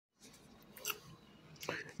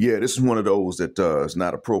Yeah, this is one of those that is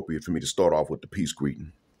not appropriate for me to start off with the peace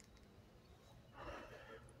greeting.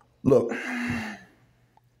 Look,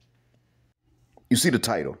 you see the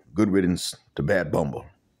title, Good Riddance to Bad Bumble.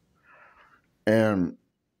 And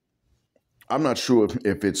I'm not sure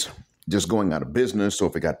if it's just going out of business or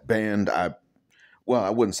if it got banned. I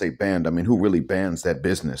wouldn't say banned. I mean, who really bans that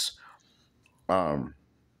business? But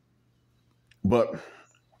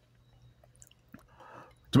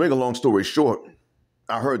to make a long story short,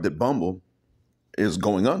 I heard that Bumble is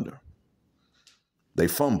going under. They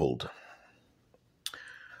fumbled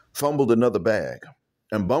another bag.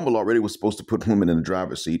 And Bumble already was supposed to put women in the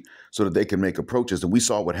driver's seat so that they can make approaches. And we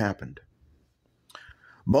saw what happened.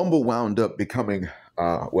 Bumble wound up becoming,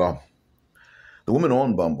 the women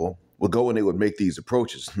on Bumble would go and they would make these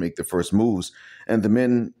approaches, make the first moves. And the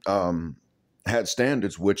men had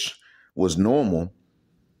standards, which was normal.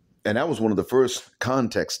 And that was one of the first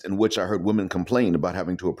contexts in which I heard women complain about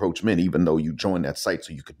having to approach men, even though you joined that site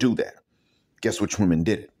so you could do that. Guess which women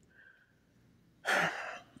did it?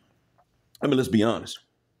 I mean, let's be honest.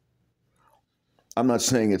 I'm not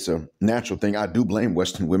saying it's a natural thing. I do blame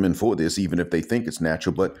Western women for this, even if they think it's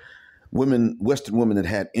natural. But Western women that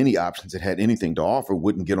had any options, that had anything to offer,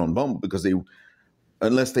 wouldn't get on Bumble because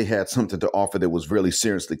unless they had something to offer that was really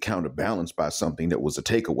seriously counterbalanced by something that was a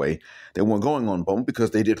takeaway, they weren't going on Bumble because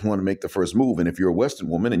they didn't want to make the first move. And if you're a Western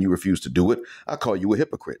woman and you refuse to do it, I call you a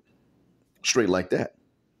hypocrite. Straight like that.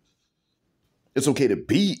 It's okay to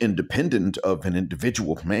be independent of an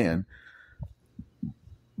individual man,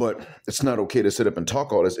 but it's not okay to sit up and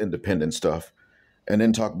talk all this independent stuff and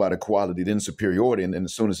then talk about equality, then superiority. And then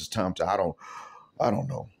as soon as it's time to, I don't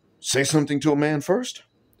know, say something to a man first.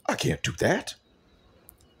 I can't do that.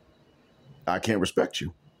 I can't respect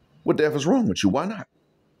you. What the F is wrong with you? Why not?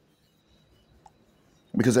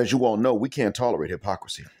 Because as you all know, we can't tolerate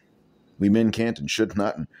hypocrisy. We men can't and should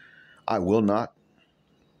not, and I will not.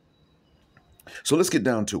 So let's get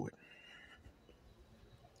down to it.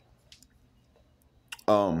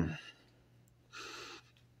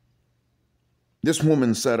 This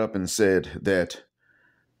woman sat up and said that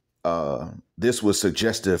this was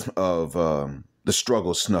suggestive of the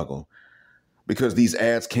struggle snuggle because these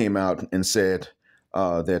ads came out and said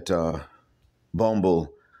that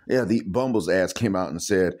Bumble's ads came out and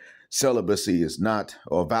said celibacy is not,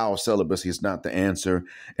 or vow of celibacy is not the answer.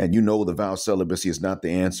 And you know the vow of celibacy is not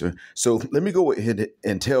the answer. So let me go ahead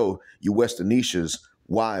and tell you Westernicians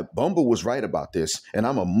why Bumble was right about this. And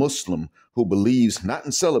I'm a Muslim who believes not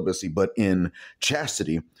in celibacy, but in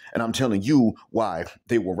chastity. And I'm telling you why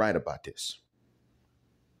they were right about this.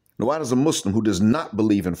 Now, why does a Muslim who does not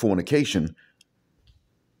believe in fornication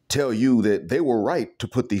tell you that they were right to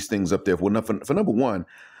put these things up there? Well, for number one,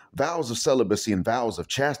 vows of celibacy and vows of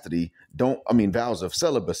chastity vows of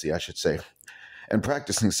celibacy, I should say, and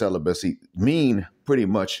practicing celibacy mean pretty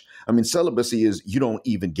much, celibacy is you don't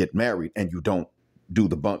even get married and you don't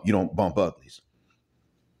bump uglies.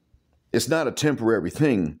 It's not a temporary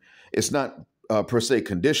thing. It's not per se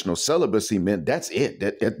conditional. Celibacy meant that's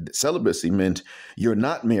it. Celibacy meant you're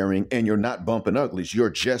not marrying and you're not bumping uglies. You're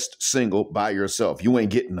just single by yourself. You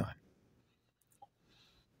ain't getting none.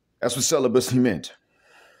 That's what celibacy meant.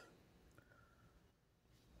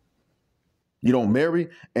 You don't marry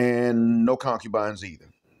and no concubines either.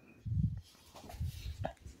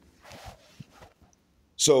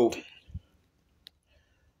 So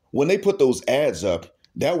when they put those ads up,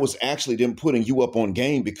 that was actually them putting you up on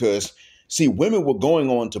game because, see, women were going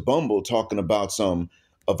on to Bumble talking about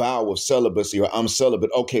a vow of celibacy or I'm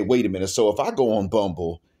celibate. Okay, wait a minute. So if I go on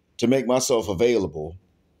Bumble to make myself available,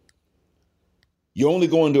 you're only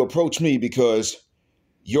going to approach me because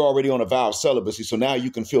you're already on a vow of celibacy. So now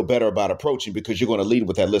you can feel better about approaching because you're going to lead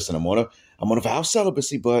with that. Listen, I'm on a vow of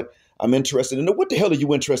celibacy, but I'm interested in it. What the hell are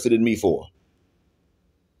you interested in me for?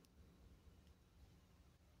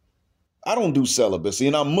 I don't do celibacy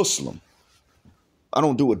and I'm Muslim. I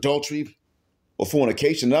don't do adultery or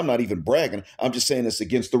fornication. And I'm not even bragging. I'm just saying it's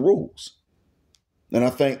against the rules. And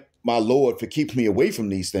I thank my Lord for keeping me away from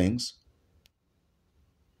these things.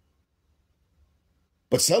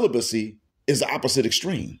 But celibacy is the opposite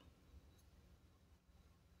extreme.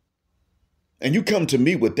 And you come to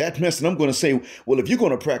me with that mess and I'm going to say, well, if you're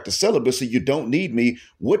going to practice celibacy, you don't need me.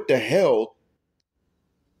 What the hell?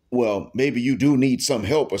 Well, maybe you do need some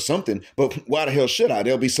help or something, but why the hell should I?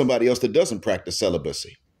 There'll be somebody else that doesn't practice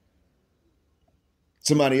celibacy.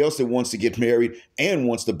 Somebody else that wants to get married and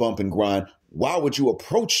wants to bump and grind. Why would you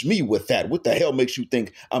approach me with that? What the hell makes you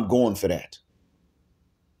think I'm going for that?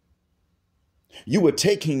 You were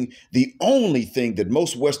taking the only thing that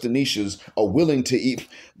most Westernicians are willing to eat,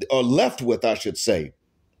 or left with, I should say.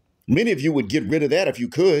 Many of you would get rid of that if you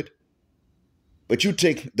could, but you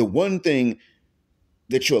take the one thing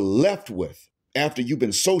that you're left with after you've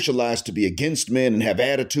been socialized to be against men and have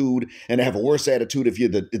attitude and have a worse attitude if you're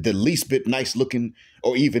the least bit nice looking,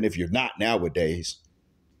 or even if you're not nowadays.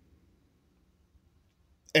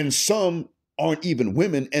 And some aren't even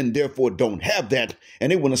women and therefore don't have that.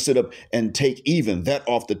 And they want to sit up and take even that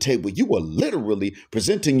off the table. You are literally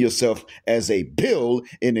presenting yourself as a bill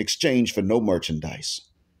in exchange for no merchandise.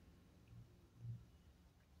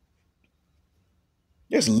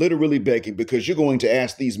 It's literally begging, because you're going to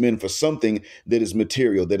ask these men for something that is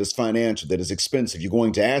material, that is financial, that is expensive. You're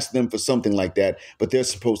going to ask them for something like that, but they're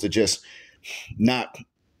supposed to just not.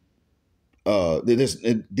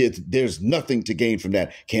 There's nothing to gain from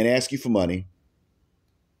that. Can't ask you for money.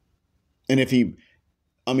 And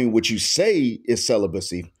what you say is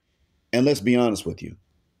celibacy, and let's be honest with you,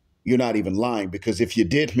 you're not even lying, because if you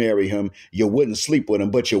did marry him, you wouldn't sleep with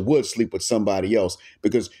him, but you would sleep with somebody else,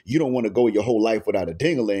 because you don't want to go your whole life without a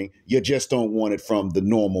ding-a-ling. You just don't want it from the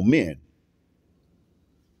normal men.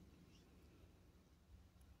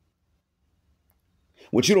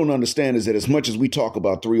 What you don't understand is that as much as we talk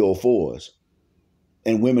about 304s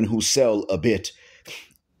and women who sell a bit,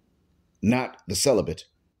 not the celibate,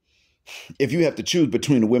 if you have to choose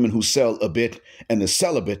between the women who sell a bit and the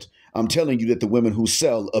celibate, I'm telling you that the women who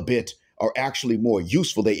sell a bit are actually more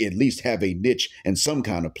useful. They at least have a niche and some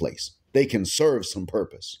kind of place. They can serve some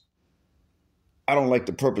purpose. I don't like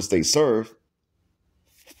the purpose they serve,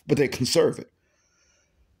 but they can serve it.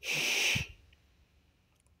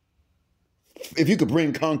 If you could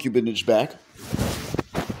bring concubinage back,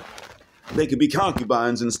 they could be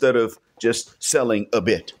concubines instead of just selling a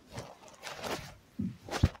bit.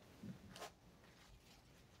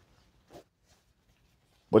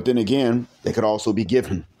 But then again, they could also be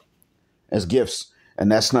given as gifts. And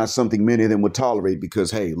that's not something many of them would tolerate,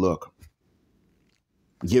 because, hey, look,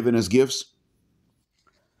 giving as gifts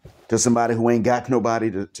to somebody who ain't got nobody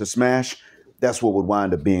to smash, that's what would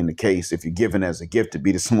wind up being the case if you're given as a gift to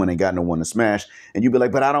be to someone ain't got no one to smash. And you'd be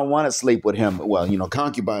like, but I don't want to sleep with him. Well,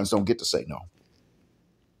 concubines don't get to say no.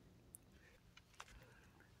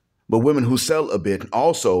 But women who sell a bit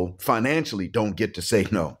also financially don't get to say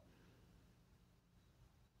no.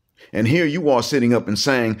 And here you are sitting up and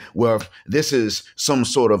saying, well, this is some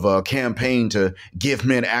sort of a campaign to give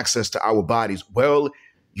men access to our bodies. Well,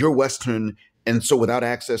 you're Western, and so without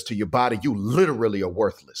access to your body, you literally are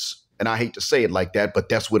worthless. And I hate to say it like that, but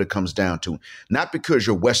that's what it comes down to. Not because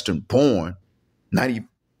you're Western born, not even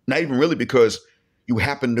really because you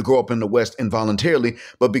happen to grow up in the West involuntarily,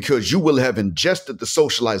 but because you will have ingested the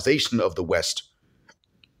socialization of the West.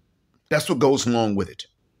 That's what goes along with it.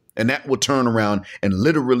 And that will turn around and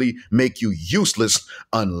literally make you useless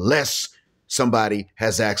unless somebody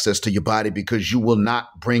has access to your body, because you will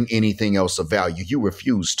not bring anything else of value. You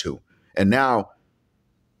refuse to. And now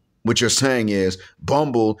what you're saying is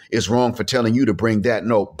Bumble is wrong for telling you to bring that.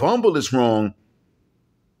 No, Bumble is wrong.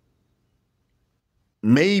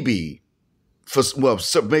 Maybe I'm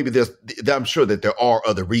sure that there are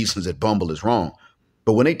other reasons that Bumble is wrong.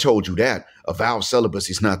 But when they told you that a vow of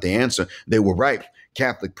celibacy is not the answer, they were right.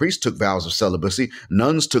 Catholic priests took vows of celibacy.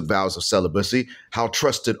 Nuns took vows of celibacy. How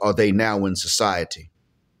trusted are they now in society?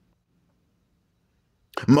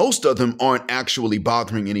 Most of them aren't actually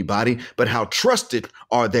bothering anybody, but how trusted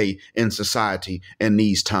are they in society in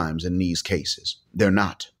these times, in these cases? They're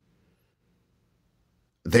not.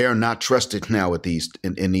 They are not trusted now in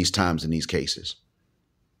these times, in these cases.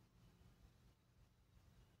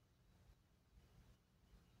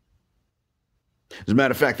 As a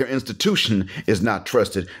matter of fact, their institution is not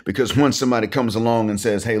trusted, because when somebody comes along and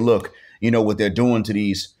says, hey, look, you know what they're doing to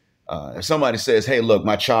these. If somebody says, hey, look,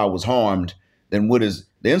 my child was harmed, then what is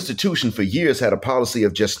the institution for years had a policy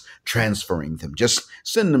of just transferring them, just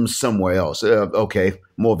send them somewhere else. Okay,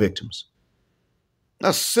 more victims.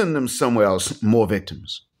 Now send them somewhere else, more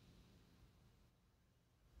victims.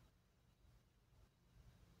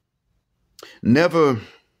 Never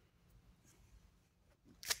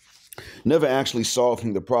actually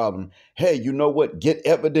solving the problem. Hey, you know what? Get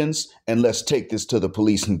evidence and let's take this to the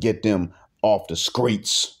police and get them off the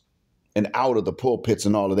streets and out of the pulpits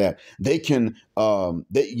and all of that. They can,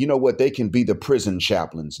 you know what? They can be the prison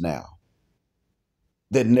chaplains now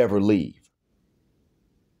that never leave.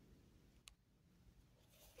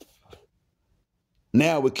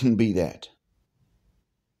 Now it can be that.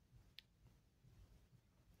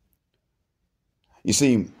 You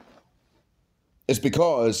see, it's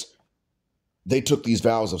because they took these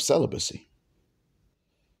vows of celibacy.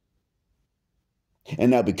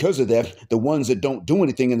 And now because of that, the ones that don't do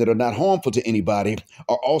anything and that are not harmful to anybody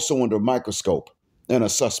are also under a microscope. and a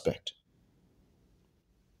suspect.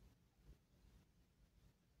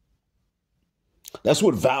 That's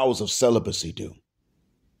what vows of celibacy do.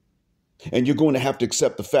 And you're going to have to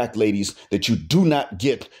accept the fact, ladies, that you do not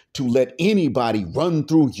get to let anybody run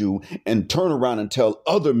through you and turn around and tell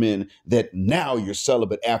other men that now you're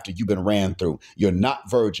celibate after you've been ran through. You're not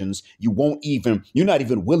virgins. You're not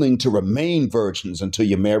even willing to remain virgins until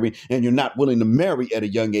you're married, and you're not willing to marry at a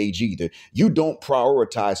young age either. You don't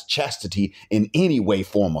prioritize chastity in any way,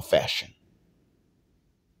 form, or fashion.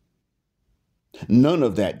 None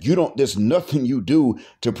of that. There's nothing you do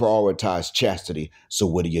to prioritize chastity. So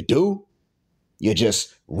what do? You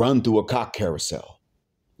just run through a cock carousel.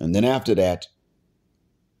 And then after that,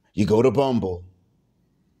 you go to Bumble.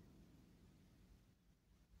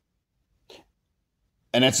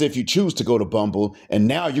 And that's if you choose to go to Bumble. And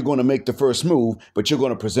now you're going to make the first move, but you're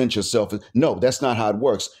going to present yourself as, no, that's not how it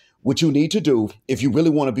works. What you need to do, if you really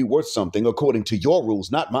want to be worth something, according to your rules,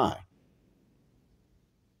 not mine,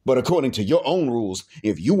 but according to your own rules,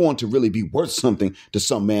 if you want to really be worth something to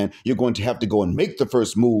some man, you're going to have to go and make the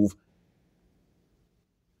first move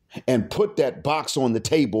and put that box on the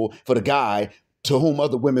table for the guy to whom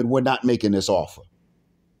other women were not making this offer.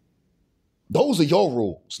 Those are your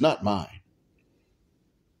rules, not mine.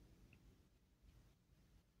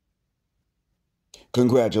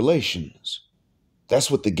 Congratulations.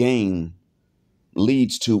 That's what the game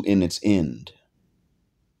leads to in its end.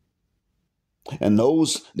 And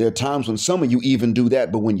there are times when some of you even do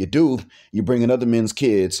that, but when you do, you bring in other men's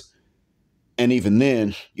kids, and even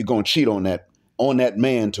then, you're going to cheat on that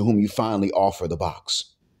man to whom you finally offer the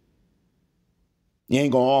box. You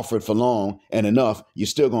ain't going to offer it for long and enough. You're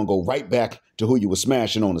still going to go right back to who you were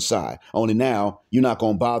smashing on the side. Only now, you're not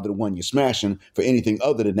going to bother the one you're smashing for anything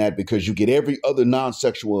other than that, because you get every other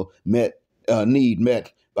non-sexual need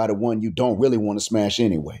met by the one you don't really want to smash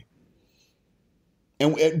anyway.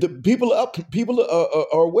 And the people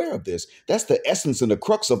are aware of this. That's the essence and the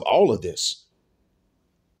crux of all of this.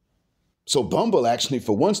 So Bumble actually,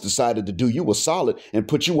 for once, decided to do you a solid and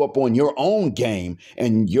put you up on your own game.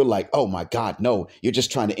 And you're like, oh, my God, no, you're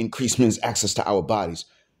just trying to increase men's access to our bodies.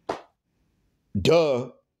 Duh.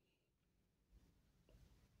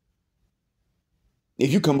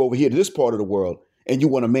 If you come over here to this part of the world and you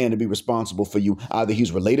want a man to be responsible for you, either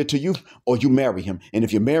he's related to you or you marry him. And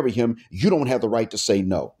if you marry him, you don't have the right to say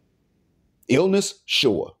no. Illness,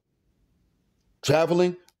 sure.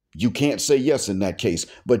 Traveling, you can't say yes in that case.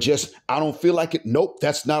 But just, I don't feel like it. Nope,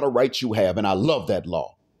 that's not a right you have. And I love that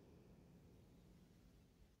law.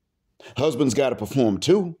 Husbands got to perform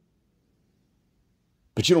too.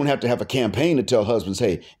 But you don't have to have a campaign to tell husbands,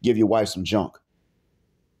 hey, give your wife some junk.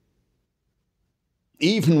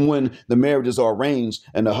 Even when the marriages are arranged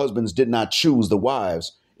and the husbands did not choose the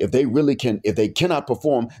wives, if they cannot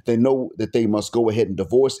perform, they know that they must go ahead and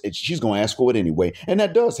divorce it. She's going to ask for it anyway. And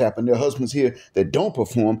that does happen. There are husbands here that don't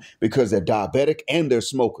perform because they're diabetic and they're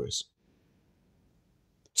smokers.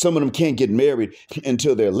 Some of them can't get married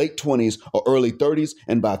until their late 20s or early 30s.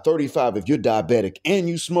 And by 35, if you're diabetic and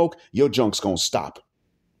you smoke, your junk's going to stop.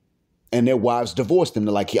 And their wives divorce them.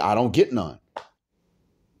 They're like, yeah, I don't get none.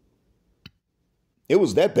 It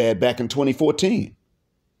was that bad back in 2014.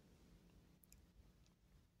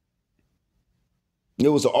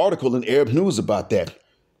 There was an article in Arab News about that.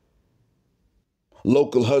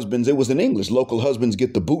 Local husbands, it was in English, local husbands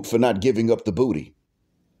get the boot for not giving up the booty.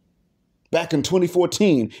 Back in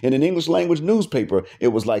 2014, in an English language newspaper, it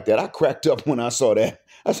was like that. I cracked up when I saw that.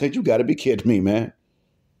 I said, you got to be kidding me, man.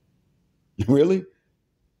 Really?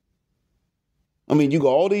 I mean, you go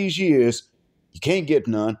all these years, you can't get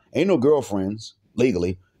none, ain't no girlfriends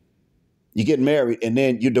legally. You get married and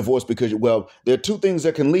then you're divorced because, there are two things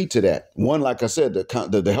that can lead to that. One, like I said,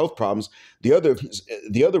 the health problems. The other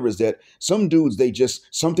is that some dudes,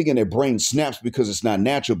 something in their brain snaps because it's not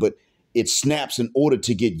natural, but it snaps in order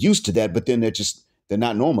to get used to that. But then they're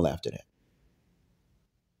not normal after that.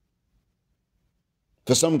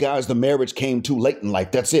 For some guys, the marriage came too late in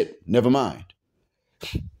life. That's it. Never mind.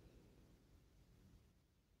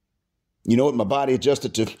 You know what? My body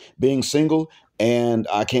adjusted to being single and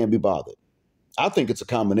I can't be bothered. I think it's a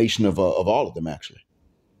combination of all of them, actually.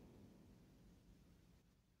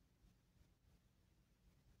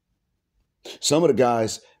 Some of the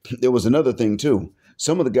guys, there was another thing, too.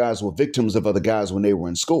 Some of the guys were victims of other guys when they were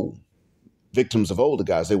in school. Victims of older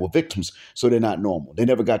guys. They were victims, so they're not normal. They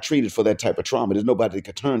never got treated for that type of trauma. There's nobody they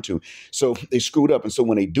could turn to. So they screwed up. And so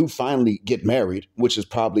when they do finally get married, which is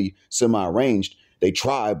probably semi-arranged, they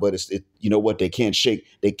try, but you know what? They can't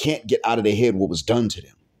get out of their head what was done to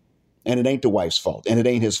them. And it ain't the wife's fault, and it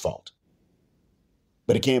ain't his fault.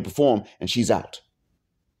 But he can't perform, and she's out.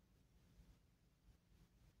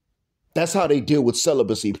 That's how they deal with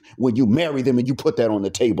celibacy when you marry them and you put that on the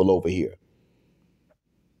table over here.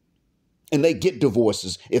 And they get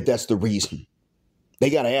divorces if that's the reason. They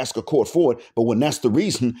got to ask a court for it. But when that's the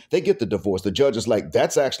reason, they get the divorce. The judge is like,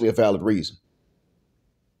 that's actually a valid reason.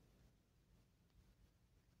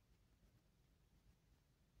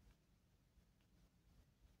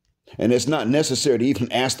 And it's not necessary to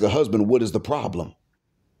even ask the husband, what is the problem?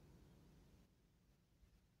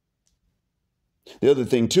 The other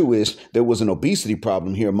thing, too, is there was an obesity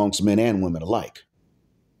problem here amongst men and women alike.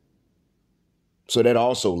 So that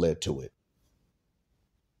also led to it.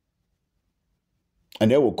 And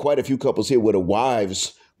there were quite a few couples here where the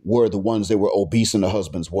wives were the ones that were obese and the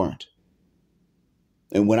husbands weren't.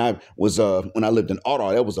 And when I lived in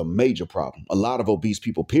Ottawa, that was a major problem. A lot of obese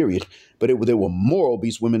people, period. But there were more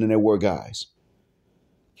obese women than there were guys.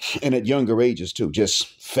 And at younger ages, too,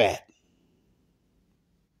 just fat.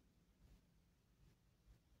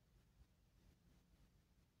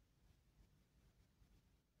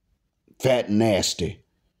 Fat and nasty.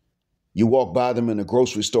 You walk by them in the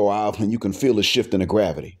grocery store aisle and you can feel a shift in the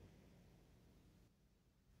gravity.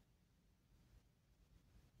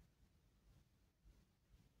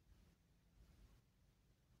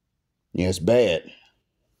 Yeah, it's bad.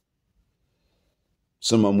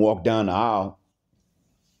 Some of them walk down the aisle,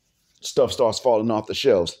 stuff starts falling off the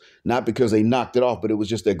shelves. Not because they knocked it off, but it was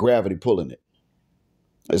just their gravity pulling it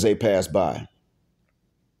as they pass by.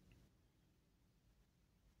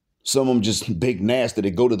 Some of them just big nasty.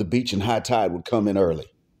 They go to the beach and high tide would come in early.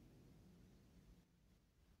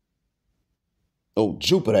 Oh,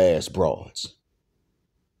 Jupiter ass broads.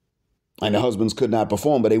 And the husbands could not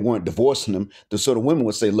perform, but they weren't divorcing them. So the women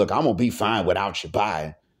would say, look, I'm going to be fine without you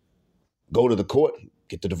buying. Go to the court,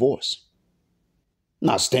 get the divorce. I'm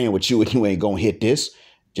not staying with you and you ain't going to hit this.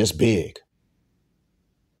 Just big.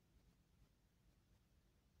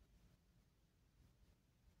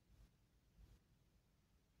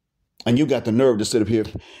 And you got the nerve to sit up here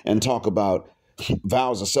and talk about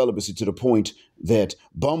vows of celibacy to the point that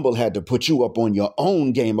Bumble had to put you up on your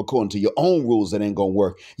own game according to your own rules that ain't going to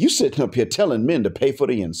work. You sitting up here telling men to pay for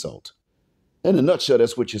the insult. In a nutshell,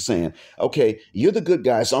 that's what you're saying. Okay, you're the good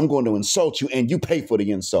guy, so I'm going to insult you and you pay for the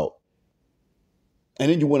insult.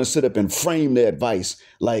 And then you want to sit up and frame the advice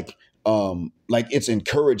like it's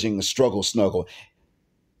encouraging the struggle snuggle.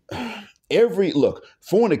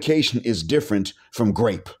 Fornication is different from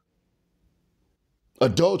grape.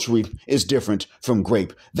 Adultery is different from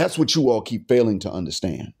grape. That's what you all keep failing to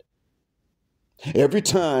understand. Every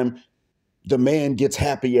time the man gets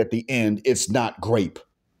happy at the end, it's not grape.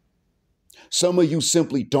 Some of you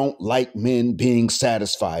simply don't like men being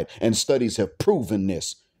satisfied, and studies have proven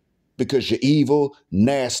this because you're evil,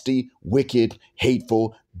 nasty, wicked,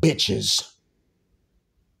 hateful bitches.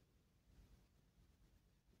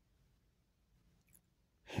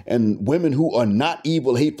 And women who are not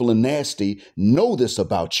evil, hateful, and nasty know this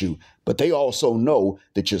about you, but they also know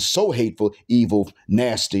that you're so hateful, evil,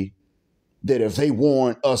 nasty, that if they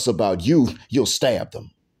warn us about you, you'll stab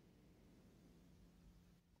them.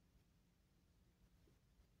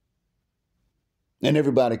 And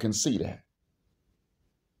everybody can see that.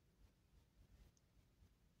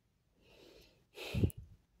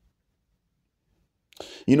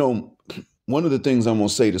 You know, one of the things I'm going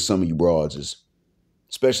to say to some of you broads is,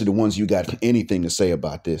 especially the ones you got anything to say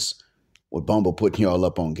about this, with Bumble putting y'all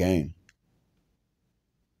up on game.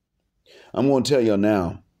 I'm going to tell y'all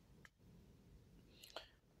now,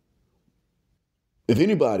 if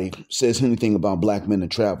anybody says anything about black men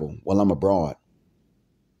that travel while I'm abroad,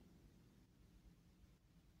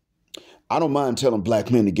 I don't mind telling black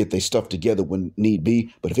men to get their stuff together when need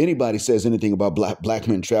be. But if anybody says anything about black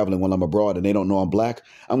men traveling while I'm abroad and they don't know I'm black,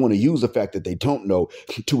 I'm going to use the fact that they don't know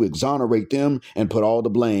to exonerate them and put all the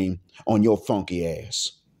blame on your funky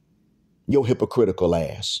ass, your hypocritical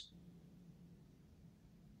ass,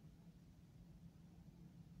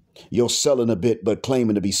 your selling a bit but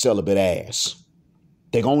claiming to be celibate ass.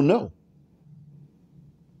 They're going to know.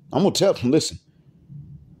 I'm going to tell them, listen,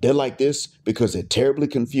 they're like this because they're terribly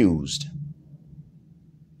confused.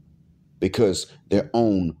 Because their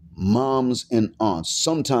own moms and aunts,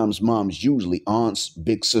 sometimes moms, usually aunts,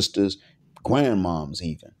 big sisters, grandmoms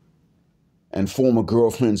even, and former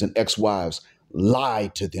girlfriends and ex-wives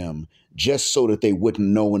lied to them just so that they wouldn't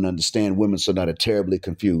know and understand women so that are terribly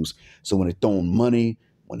confused. So when they're throwing money,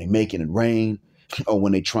 when they're making it rain, or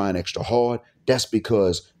when they're trying extra hard, that's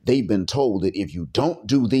because they've been told that if you don't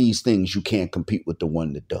do these things, you can't compete with the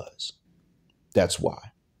one that does. That's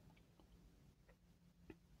why.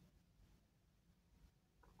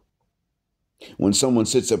 When someone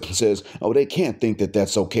sits up and says, oh, they can't think that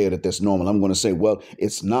that's okay or that that's normal, I'm going to say, well,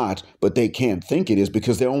 it's not, but they can't think it is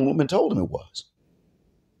because their own woman told them it was.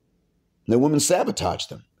 Their woman sabotaged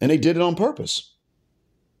them, and they did it on purpose.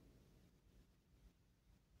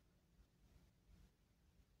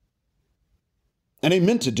 And they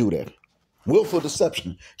meant to do that. Willful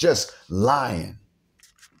deception, just lying,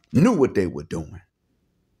 knew what they were doing.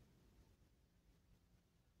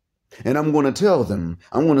 And I'm going to tell them,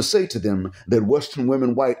 I'm going to say to them that Western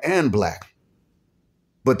women, white and black,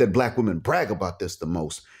 but that black women brag about this the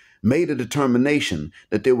most, made a determination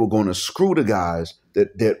that they were going to screw the guys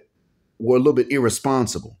that were a little bit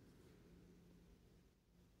irresponsible.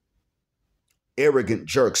 Arrogant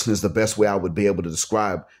jerks is the best way I would be able to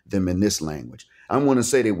describe them in this language. I'm going to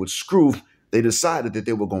say they decided that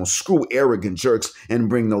they were going to screw arrogant jerks and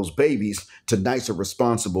bring those babies to nicer,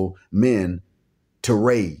 responsible men to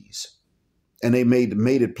raise. And they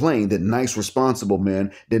made it plain that nice, responsible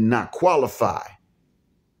men did not qualify.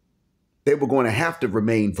 They were going to have to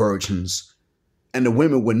remain virgins, and the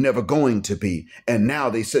women were never going to be. And now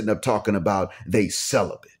they sitting up talking about they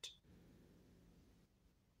celibate.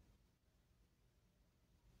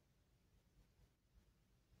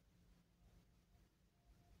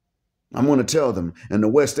 I'm going to tell them, in the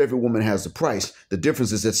West, every woman has a price. The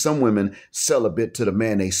difference is that some women sell a bit to the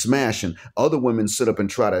man they smash, and other women sit up and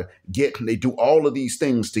try to get, and they do all of these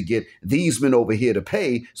things to get these men over here to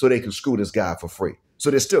pay so they can screw this guy for free.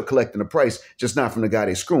 So they're still collecting a price, just not from the guy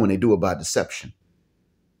they're screwing. They do it by deception.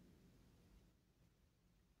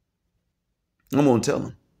 I'm going to tell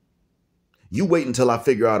them, you wait until I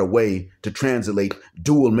figure out a way to translate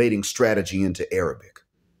dual mating strategy into Arabic.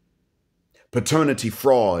 Paternity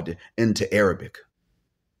fraud into Arabic.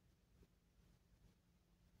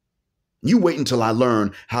 You wait until I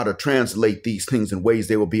learn how to translate these things in ways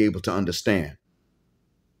they will be able to understand.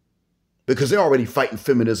 Because they're already fighting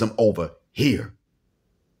feminism over here.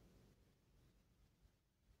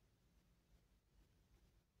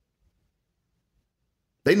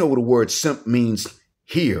 They know what the word simp means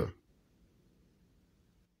here.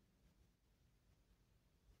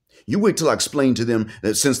 You wait till I explain to them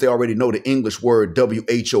that since they already know the English word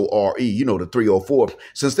WHORE, the 304,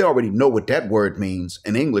 since they already know what that word means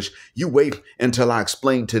in English, you wait until I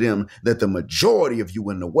explain to them that the majority of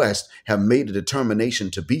you in the West have made a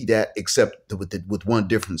determination to be that, except with one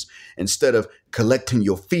difference. Instead of collecting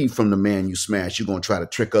your fee from the man you smash, you're going to try to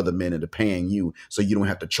trick other men into paying you so you don't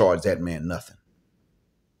have to charge that man nothing.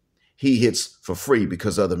 He hits for free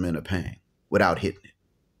because other men are paying without hitting it.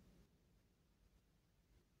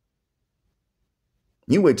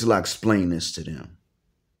 You wait till I explain this to them.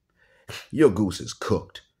 Your goose is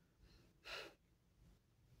cooked.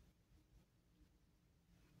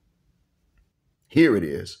 Here it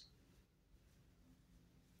is.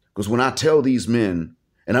 Because when I tell these men,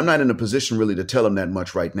 and I'm not in a position really to tell them that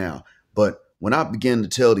much right now, but when I begin to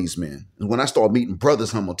tell these men, and when I start meeting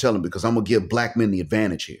brothers, I'm going to tell them, because I'm going to give black men the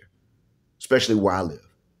advantage here, especially where I live.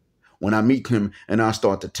 When I meet them and I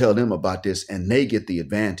start to tell them about this and they get the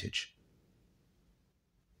advantage,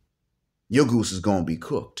 your goose is going to be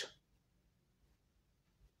cooked.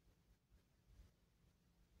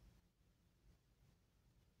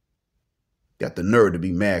 Got the nerve to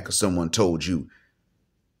be mad because someone told you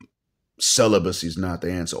celibacy is not the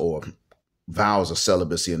answer, or vows of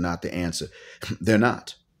celibacy are not the answer. They're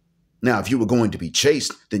not. Now, if you were going to be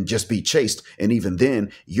chaste, then just be chaste. And even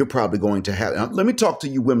then, you're probably going to have, now, let me talk to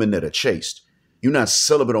you women that are chaste. You're not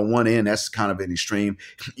celibate on one end. That's kind of an extreme.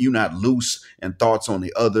 You're not loose and thoughts on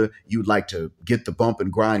the other. You'd like to get the bump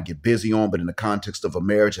and grind, get busy on, but in the context of a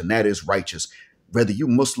marriage, and that is righteous. Whether you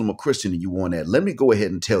Muslim or Christian and you want that, let me go ahead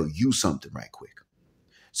and tell you something right quick.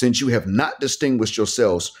 Since you have not distinguished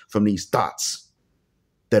yourselves from these thoughts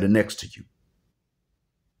that are next to you,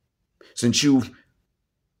 since you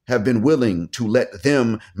have been willing to let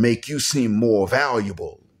them make you seem more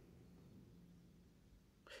valuable,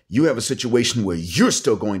 you have a situation where you're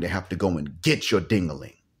still going to have to go and get your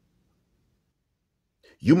ding-a-ling.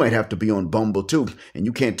 You might have to be on Bumble too, and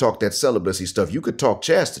you can't talk that celibacy stuff. You could talk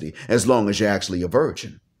chastity as long as you're actually a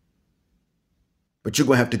virgin. But you're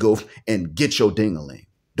going to have to go and get your ding-a-ling.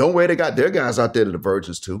 Don't worry, they got their guys out there that are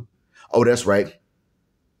virgins too. Oh, that's right.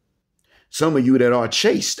 Some of you that are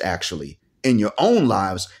chaste, actually, in your own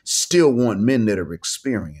lives, still want men that are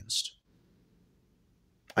experienced.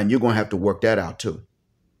 And you're going to have to work that out too.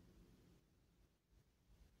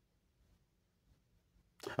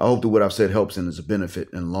 I hope that what I've said helps and is a benefit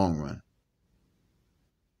in the long run.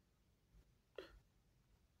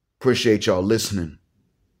 Appreciate y'all listening.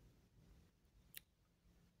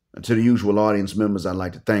 And to the usual audience members, I'd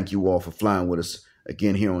like to thank you all for flying with us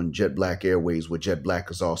Again, here on Jet Black Airways, where Jet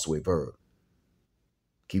Black is also a verb.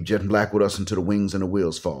 Keep jetting black with us until the wings and the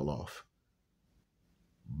wheels fall off.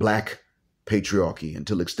 Black patriarchy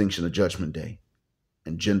until extinction of Judgment Day,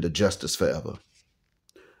 and gender justice forever.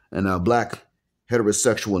 And now black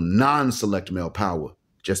heterosexual non-select male power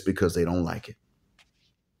just because they don't like it.